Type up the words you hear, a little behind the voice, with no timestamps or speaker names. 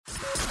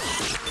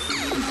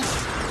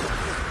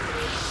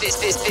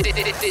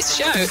This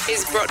show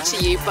is brought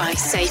to you by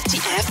Safety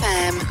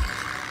FM.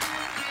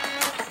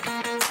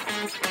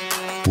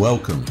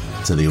 Welcome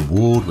to the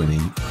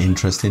award-winning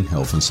Interesting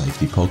Health and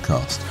Safety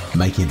podcast,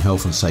 making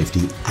health and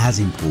safety as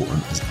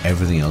important as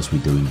everything else we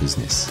do in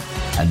business.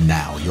 And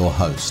now your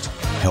host,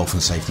 health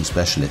and safety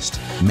specialist,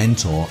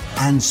 mentor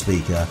and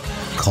speaker,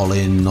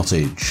 Colin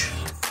Nottage.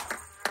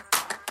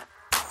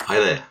 Hi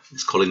there,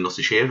 it's Colin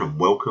Nottage here and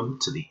welcome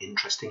to the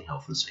Interesting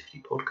Health and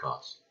Safety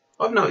podcast.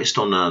 I've noticed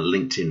on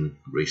LinkedIn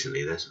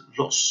recently there's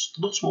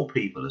lots more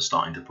people are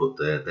starting to put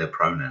their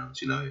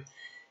pronouns,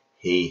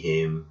 he,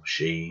 him,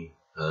 she,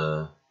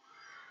 her.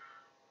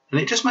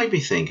 And it just made me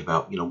think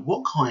about,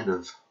 what kind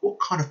of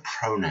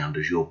pronoun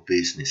does your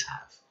business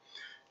have?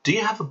 Do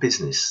you have a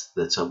business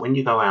that when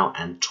you go out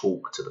and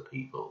talk to the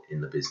people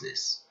in the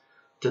business,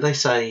 do they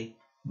say,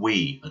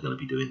 we are going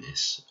to be doing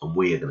this and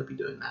we are going to be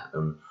doing that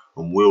and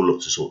we'll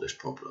look to sort this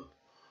problem?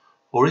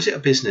 Or is it a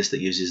business that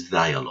uses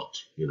they a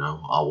lot?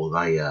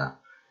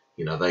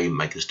 They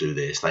make us do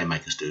this, they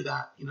make us do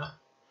that,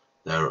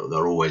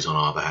 they're always on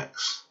our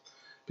backs.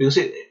 Because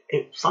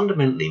it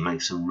fundamentally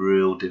makes a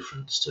real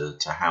difference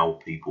to how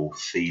people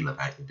feel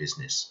about your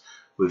business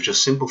with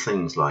just simple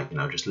things like,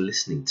 just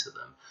listening to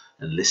them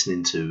and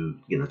listening to,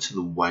 to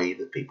the way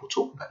that people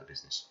talk about the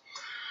business.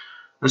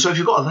 And so if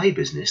you've got a they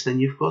business, then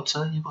you've got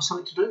something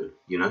to do.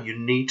 You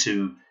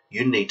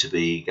need to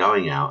be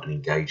going out and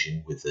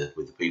engaging with the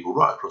people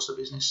right across the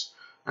business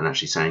and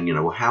actually saying,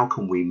 how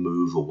can we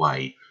move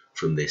away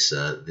from this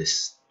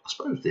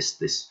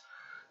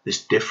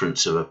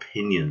difference of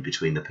opinion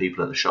between the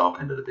people at the sharp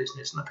end of the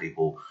business and the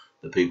people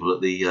at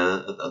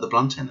the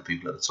blunt end, the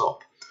people at the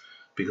top.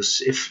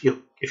 Because if your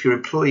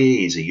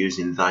employees are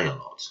using they a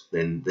lot,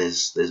 then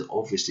there's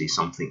obviously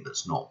something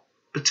that's not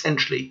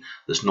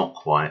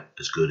quite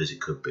as good as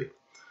it could be.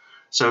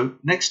 So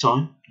next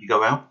time you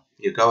go out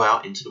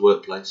into the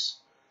workplace,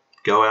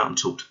 go out and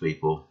talk to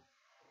people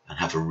and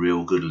have a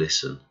real good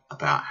listen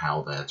about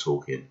how they're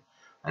talking.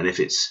 And if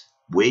it's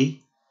we're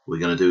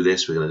going to do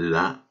this, we're going to do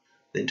that,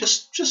 then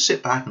just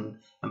sit back and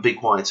be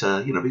quite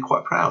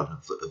proud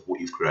of what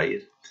you've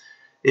created.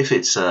 If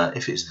it's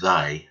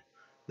they,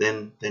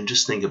 then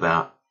just think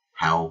about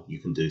how you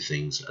can do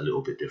things a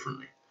little bit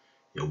differently.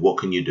 What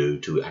can you do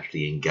to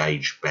actually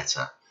engage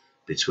better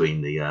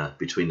between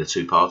the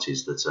two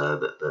parties that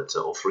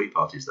or three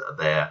parties that are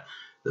there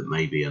that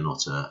maybe are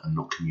not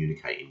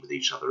communicating with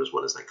each other as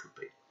well as they could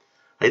be.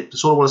 Hey,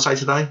 that's all I want to say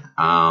today.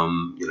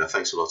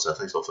 Thanks a lot.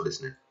 Thanks a lot for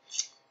listening.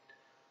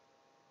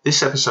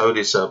 This episode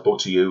is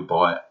brought to you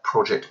by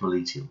Project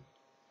Miletium.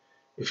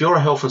 If you're a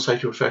health and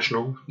safety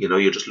professional,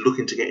 you're just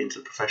looking to get into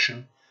the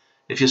profession.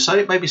 If you're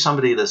maybe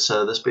somebody that's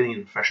been in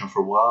the profession for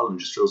a while and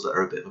just feels that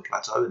they're a bit of a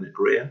plateau in their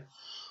career,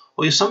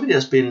 or you're somebody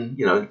that's been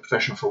in the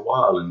profession for a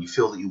while and you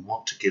feel that you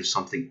want to give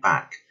something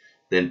back,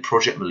 then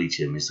Project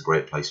Miletium is the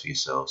great place for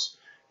yourselves.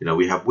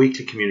 We have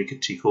weekly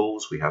community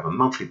calls, we have a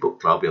monthly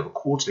book club, we have a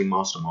quarterly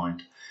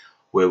mastermind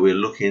where we're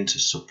looking to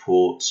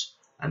support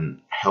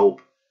and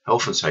help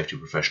health and safety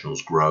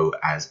professionals grow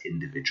as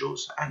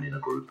individuals and in a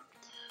group.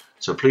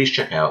 So please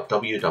check out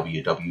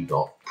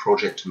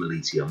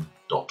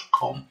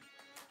www.projectmiletium.com.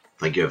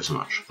 Thank you ever so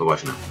much. Bye-bye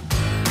for now.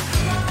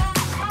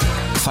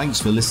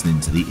 Thanks for listening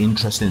to the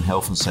Interesting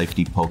Health and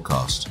Safety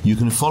podcast. You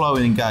can follow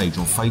and engage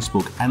on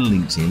Facebook and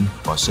LinkedIn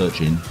by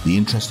searching the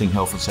Interesting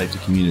Health and Safety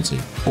community,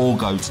 or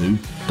go to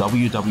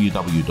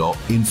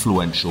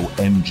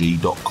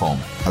www.influentialmg.com.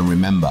 And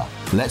remember,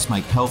 let's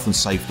make health and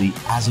safety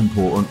as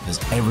important as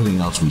everything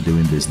else we do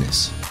in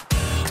business.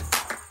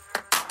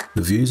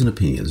 The views and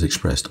opinions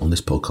expressed on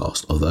this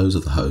podcast are those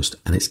of the host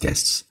and its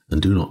guests and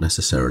do not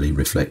necessarily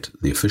reflect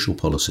the official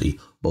policy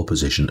or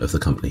position of the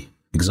company.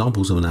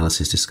 Examples of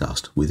analysis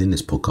discussed within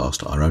this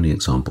podcast are only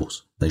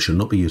examples. They should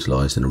not be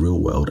utilised in the real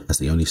world as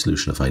the only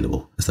solution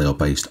available, as they are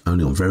based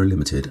only on very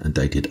limited and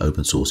dated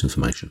open source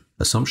information.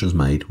 Assumptions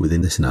made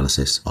within this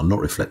analysis are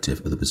not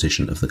reflective of the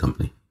position of the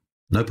company.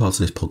 No part of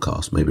this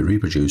podcast may be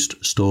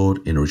reproduced, stored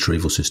in a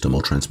retrieval system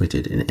or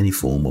transmitted in any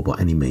form or by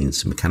any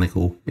means,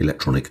 mechanical,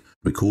 electronic,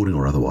 recording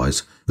or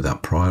otherwise,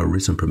 without prior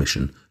written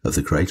permission of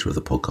the creator of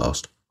the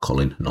podcast,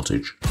 Colin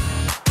Nottage.